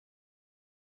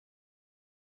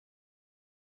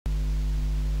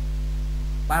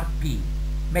Part P.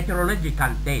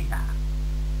 Meteorological data.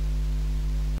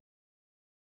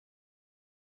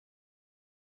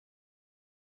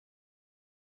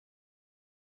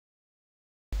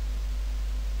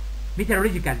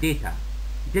 Meteorological data.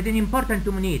 It is important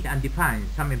to nominate and define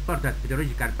some important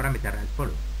meteorological parameters as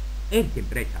follows. Air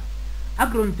temperature.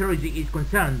 Agrometeorology is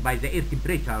concerned by the air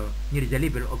temperature near the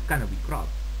level of canopy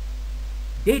crops.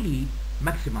 Daily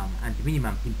maximum and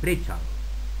minimum temperature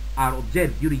are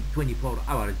observed during 24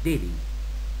 hours daily,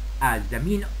 as the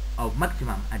mean of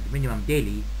maximum and minimum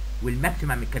daily will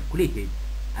maximum calculated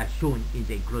as shown in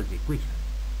the enclosed equation.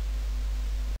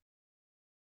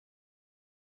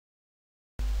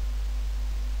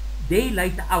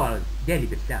 Daylight hours daily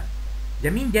percent.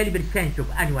 The mean daily percent of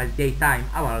annual daytime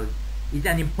hours is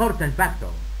an important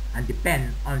factor and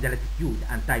depends on the latitude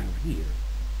and time of year.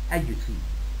 As you see,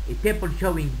 a table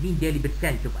showing mean daily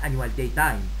percent of annual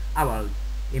daytime hours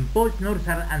in both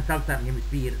northern and southern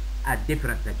hemisphere at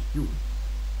different latitudes.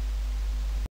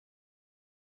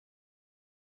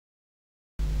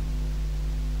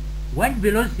 Wind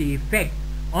velocity effect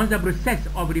on the process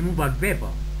of removal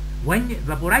vapor. When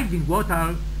vaporizing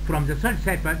water from the soil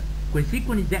surface,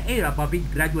 consequently the air above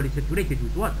it gradually saturated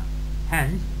with water.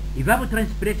 Hence,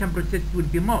 evapotranspiration process will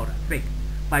be more affected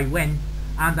by wind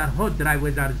under hot dry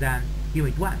weather than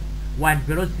humid one. Wind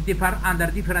velocity differ under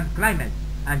different climates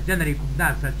and generally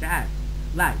recognized such as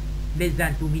light, less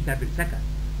than 2 meters per second,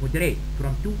 moderate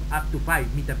from 2 up to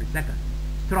 5 meters per second,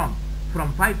 strong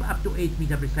from 5 up to 8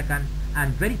 meters per second,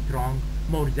 and very strong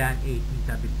more than 8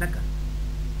 meters per second.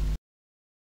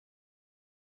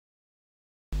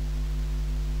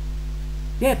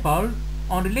 Table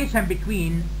on relation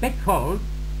between bedfall,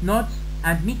 knots,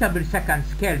 and meter per second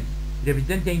scales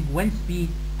representing wind speed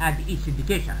and its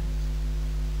indications.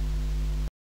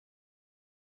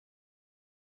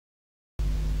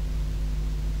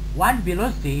 Wind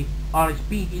velocity or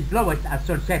speed is lowest at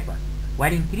soil surface,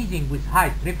 while increasing with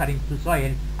height referring to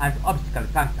soil and obstacle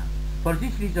function. For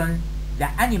this reason, the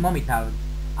anemometers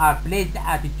are placed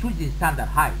at a chosen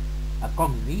standard height.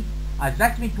 Accordingly,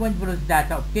 adjustment wind velocity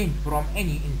data obtained from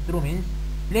any instruments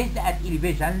placed at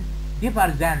elevation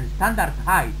differ than standard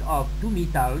height of 2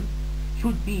 meters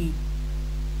should be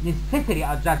necessary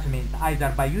adjustment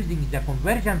either by using the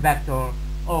conversion vector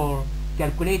or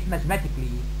calculate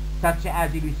mathematically, such as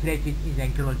illustrated in the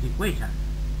enclosed equation.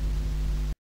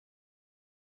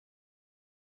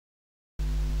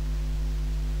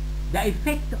 The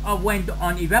effect of wind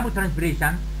on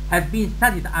evapotranspiration has been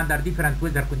studied under different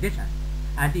weather conditions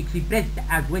and expressed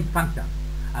as wind function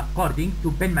according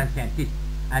to Penman scientists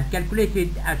and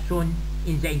calculated as shown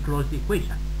in the enclosed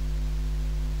equation.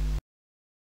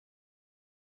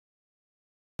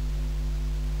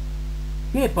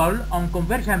 Table on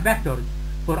conversion vectors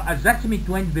for adjustment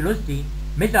wind velocity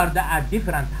measured at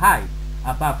different heights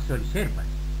above soil surface.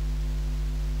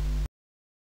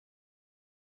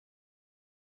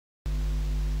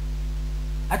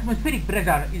 Atmospheric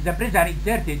pressure is the pressure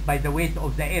exerted by the weight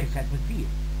of the Earth's atmosphere.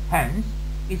 Hence,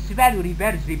 its value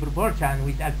reversely proportional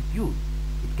with altitude.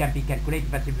 It can be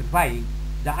calculated by simplifying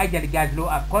the ideal gas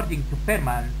law according to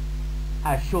Penman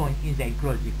as shown in the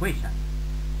enclosed equation.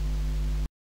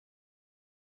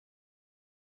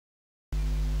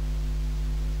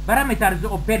 Parameters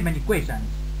of Penman equations.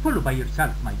 Follow by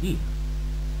yourself, my dear.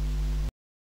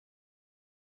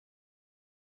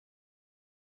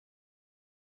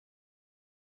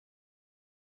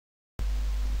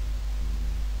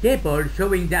 Table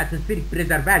showing the atmospheric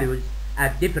pressure values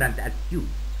at different altitudes.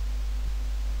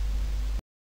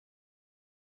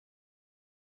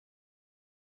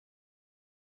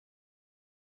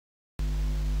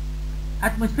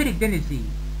 Atmospheric density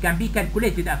can be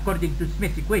calculated according to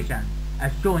Smith's equation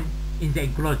as shown in the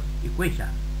enclosed equation.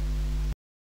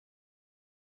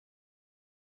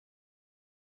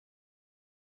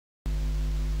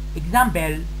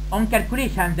 Example, on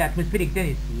calculation the atmospheric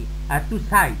density at two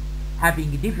sites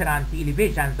having different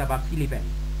elevations above sea level,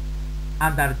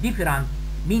 under different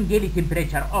mean daily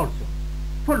temperature also.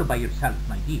 Follow by yourself,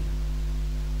 my dear.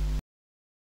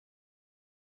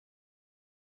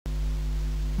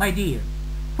 My dear,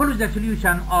 follow the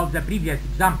solution of the previous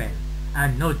example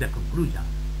and note the conclusion.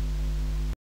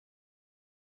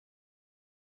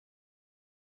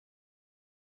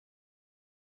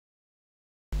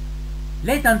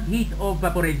 Latent heat of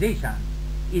vaporization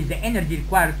is the energy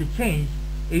required to change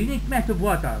a unit mass of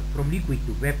water from liquid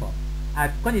to vapor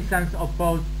at constants of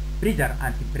both pressure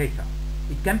and temperature.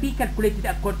 It can be calculated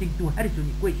according to Harrison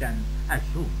equation as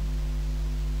shown.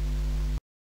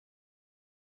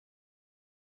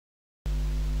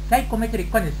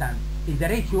 Psychrometric constant is the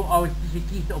ratio of specific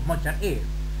heat of moisture air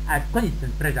at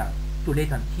constant pressure to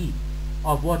latent heat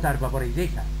of water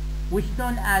vaporization, which is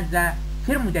known as the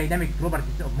thermodynamic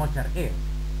properties of moisture air.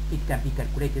 It can be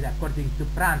calculated according to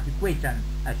Brandt's equation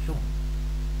as shown.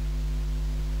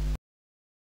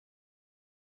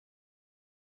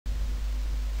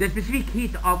 The specific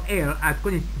heat of air at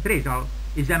constant temperature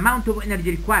is the amount of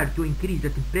energy required to increase the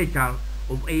temperature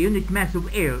of a unit mass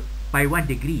of air by 1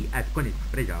 degree at constant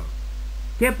temperature.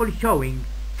 Table showing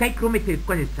psychrometric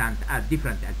constants at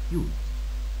different altitudes.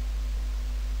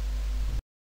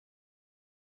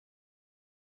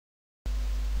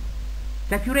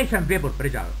 Saturation vapor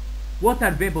pressure.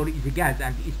 Water vapor is a gas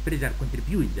and its pressure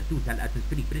contributes the total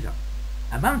atmospheric pressure.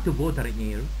 Amount of water in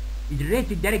air is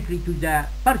related directly to the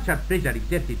partial pressure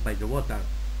exerted by the water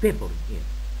vapor in air.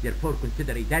 Therefore,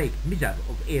 consider a direct measure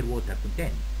of air-water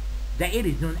content. The air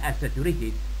is known as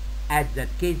saturated at that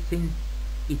case since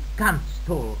it can't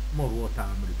store more water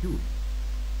molecules.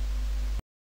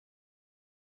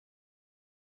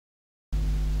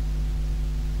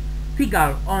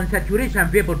 Figure on saturation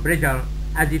vapor pressure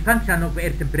as a function of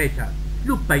air temperature.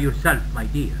 Look by yourself, my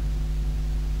dear.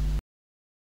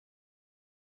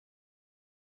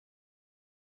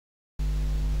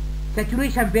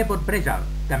 Saturation vapor pressure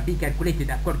can be calculated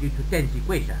according to Ten's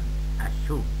equation, as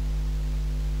shown.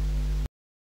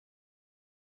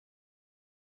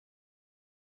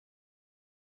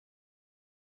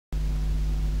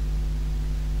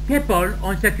 Table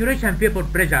on saturation vapor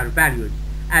pressure values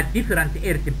at different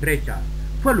air temperature.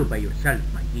 Follow by yourself,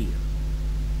 my dear.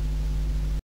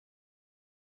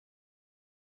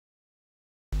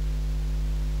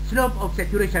 Slope of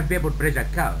saturation vapor pressure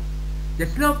curve. The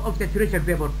slope of saturation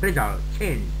vapor pressure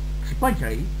changes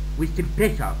exponentially with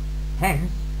temperature.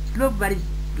 Hence, slope varies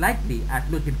slightly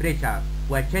at low temperature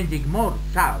while changing more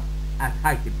sharp at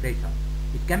high temperature.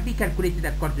 It can be calculated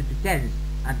according to Ten's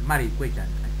and Murray equation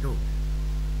as shown.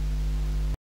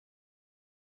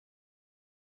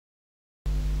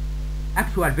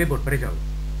 Actual vapor pressure.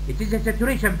 It is the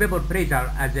saturation vapor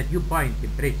pressure at the dew point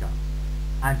temperature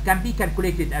and can be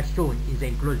calculated as shown in the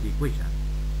enclosed equation.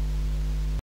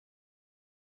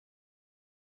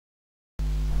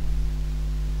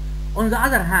 On the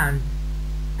other hand,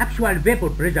 actual vapor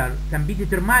pressure can be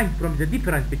determined from the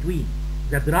difference between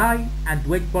the dry and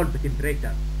wet bulb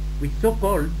temperature, with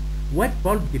so-called wet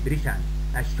bulb depression,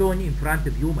 as shown in front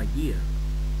of you, my dear.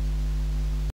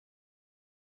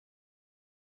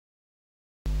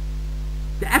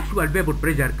 The actual vapor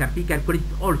pressure can be calculated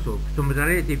also from the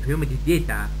relative humidity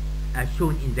data, as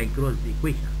shown in the enclosed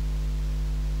equation.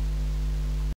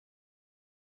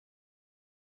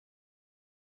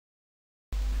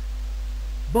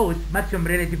 Both maximum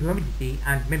relative humidity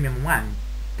and minimum one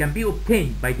can be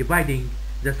obtained by dividing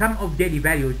the sum of daily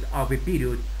values of a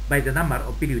period by the number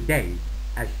of period days,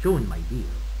 as shown, my dear.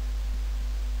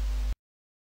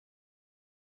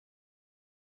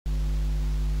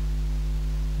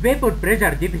 Vapor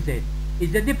pressure deficit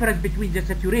is the difference between the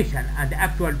saturation and the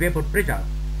actual vapor pressure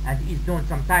and is known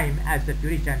sometimes as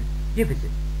saturation deficit,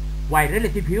 while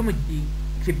relative humidity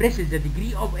expresses the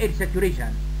degree of air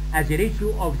saturation as a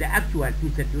ratio of the actual to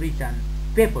saturation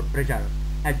vapor pressure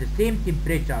at the same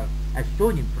temperature as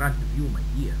shown in front of you, my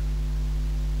dear.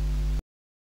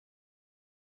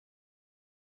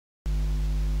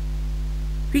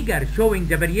 Figure showing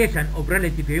the variation of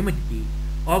relative humidity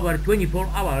over 24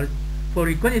 hours for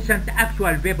a constant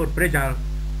actual vapor pressure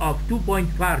of 2.4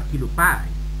 kPa.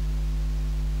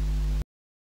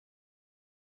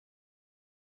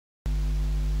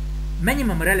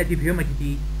 Minimum relative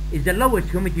humidity is the lowest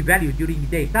humidity value during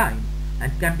daytime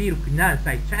and can be recognized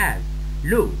such as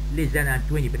low, less than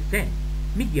 20%,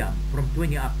 medium from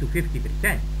 20 up to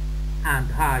 50%, and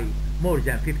high, more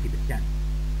than 50%.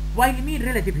 While mean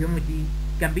relative humidity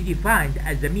can be defined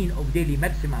as the mean of daily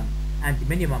maximum and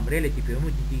minimum relative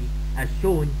humidity as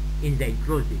shown in the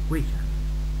enclosed equation.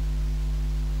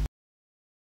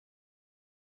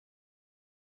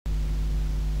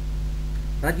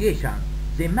 Radiation.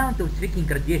 The amount of striking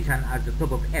radiation at the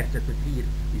top of Earth's atmosphere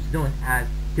is known as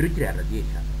terrestrial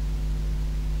radiation.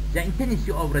 The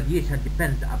intensity of radiation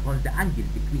depends upon the angle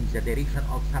between the direction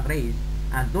of sun rays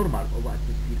and normal of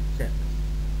atmospheric surface.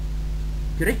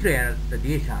 Terrestrial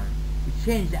radiation is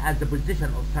changed as the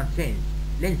position of sun changes,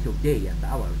 length of day and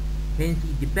hours. Hence,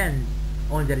 it depends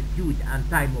on the latitude and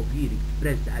time of year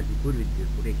expressed as equivalent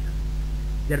evaporation.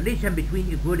 The relation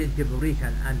between equivalent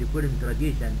evaporation and equivalent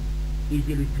radiation is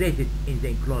illustrated in the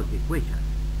enclosed equation.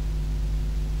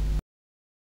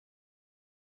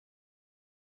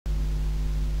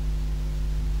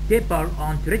 Table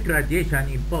on terrestrial radiation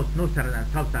in both northern and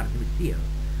southern hemisphere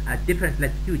at different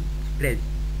latitudes expressed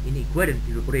in equivalent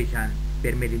evaporation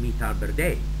per millimeter per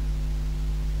day.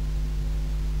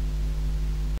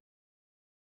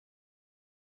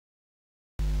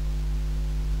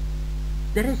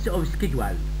 The rest of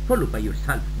schedule follow by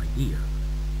yourself, my dear.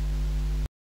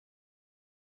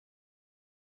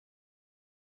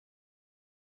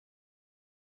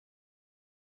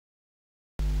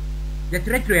 The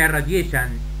terrestrial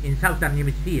radiation in southern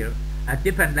hemisphere at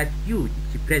different latitudes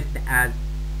expressed as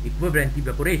equivalent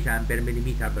evaporation per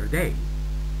millimeter per day.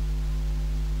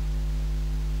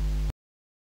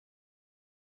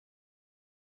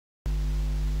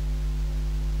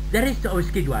 The rest of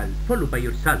schedule follow by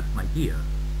yourself, my dear.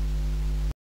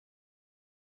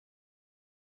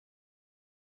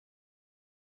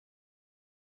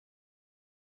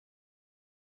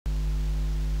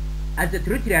 As the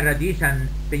terrestrial radiation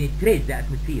penetrates the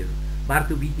atmosphere,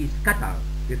 part of it is scattered,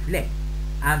 reflected,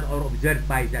 and or observed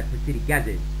by the atmospheric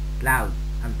gases, clouds,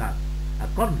 and dust.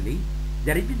 Accordingly,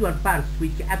 the residual parts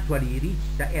which actually reach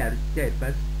the Earth's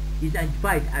surface is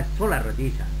identified as solar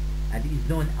radiation, and is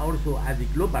known also as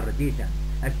global radiation,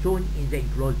 as shown in the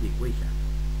enclosed equation.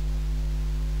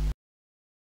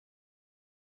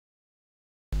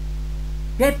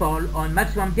 Table on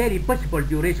maximum daily possible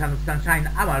duration of sunshine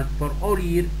hours for all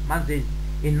year months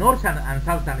in northern and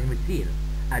southern hemisphere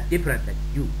at different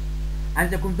latitudes, and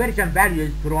the conversion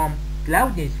values from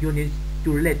cloudiness units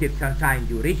to relative sunshine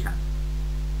duration.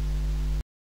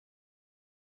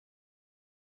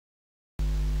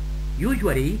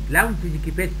 Usually, cloudiness is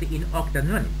expressed in octal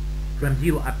units from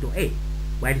 0 up to 8,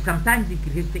 while sometimes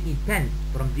expressed in tenths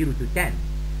from 0 to 10,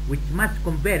 which must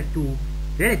convert to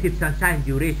relative sunshine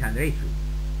duration ratio.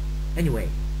 Anyway,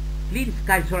 clear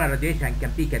sky solar radiation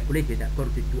can be calculated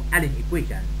according to Allen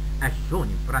equation as shown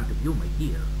in front of you, my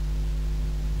dear.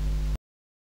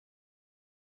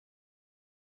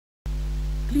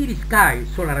 Clear sky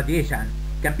solar radiation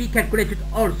can be calculated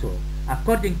also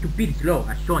according to Peirce's law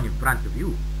as shown in front of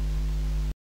you.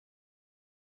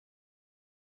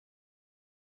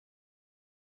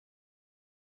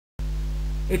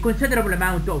 A considerable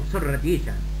amount of solar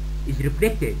radiation is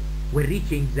reflected when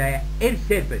reaching the Earth's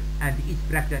surface, and its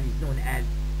fraction is known as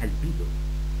albedo.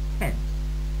 Hence,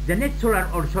 the net solar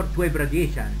or shortwave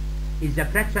radiation is the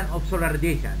fraction of solar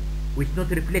radiation which is not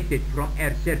reflected from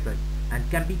Earth's surface and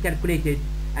can be calculated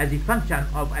as a function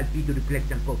of albedo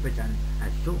reflection coefficient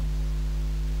as shown.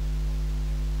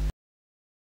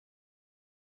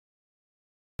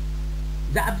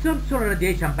 The absorbed solar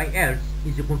radiation by Earth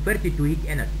is converted to heat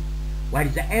energy, while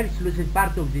the Earth loses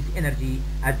part of this energy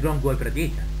as long-wave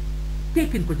radiation.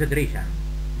 Take in consideration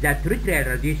that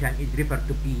terrestrial radiation is referred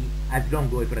to be as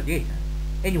long-wave radiation.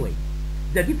 Anyway,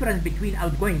 the difference between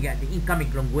outgoing and incoming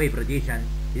long-wave radiation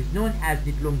is known as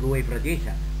net long-wave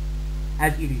radiation,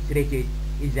 as illustrated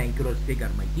in the enclosed figure,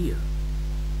 my dear.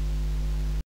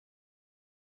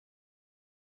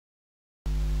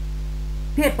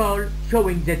 Table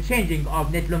showing the changing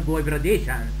of net long-wave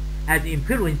radiation as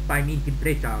influenced by mean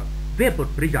temperature, vapor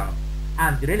pressure,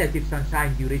 and relative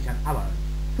sunshine duration hours.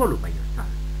 Follow by yourself.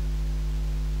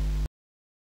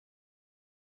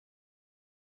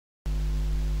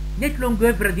 Net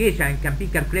long-wave radiation can be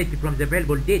calculated from the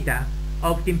available data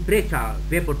of temperature,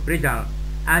 vapor pressure,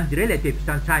 and relative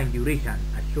sunshine duration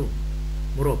as shown.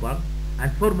 Moreover,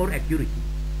 and for more accuracy,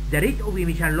 the rate of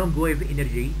emission long-wave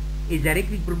energy is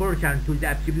directly proportional to the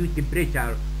absolute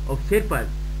temperature of surface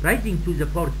rising to the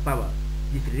fourth power.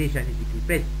 This relation is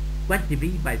expressed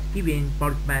quantitatively by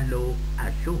Stevens-Boltzmann law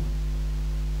as shown.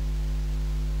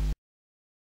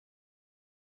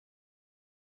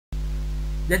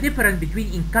 The difference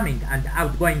between incoming and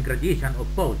outgoing radiation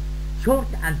of both short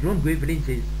and long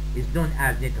wavelengths is known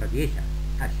as net radiation,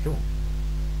 as shown.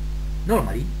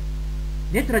 Normally,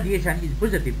 net radiation is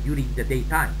positive during the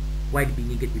daytime, while it be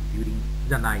negative during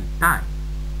the night time.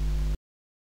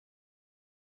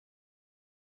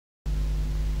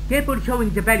 Table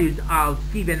showing the values of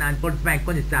Stevens and Boltzmann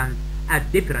constants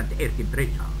at different air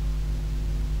temperature.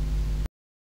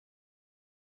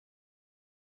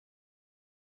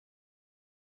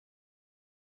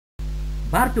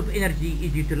 Part of energy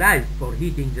is utilized for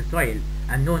heating the soil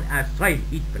and known as soil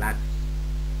heat flux.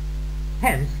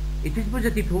 Hence, it is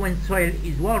positive when soil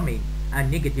is warming and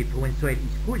negative when soil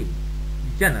is cooling.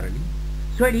 Generally,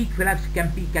 soil heat flux can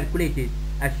be calculated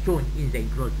as shown in the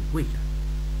enclosed equation.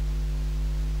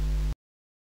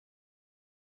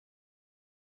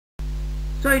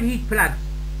 Soil heat flux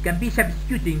can be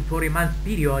substituting for a month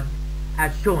period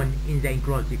as shown in the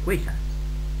enclosed equation.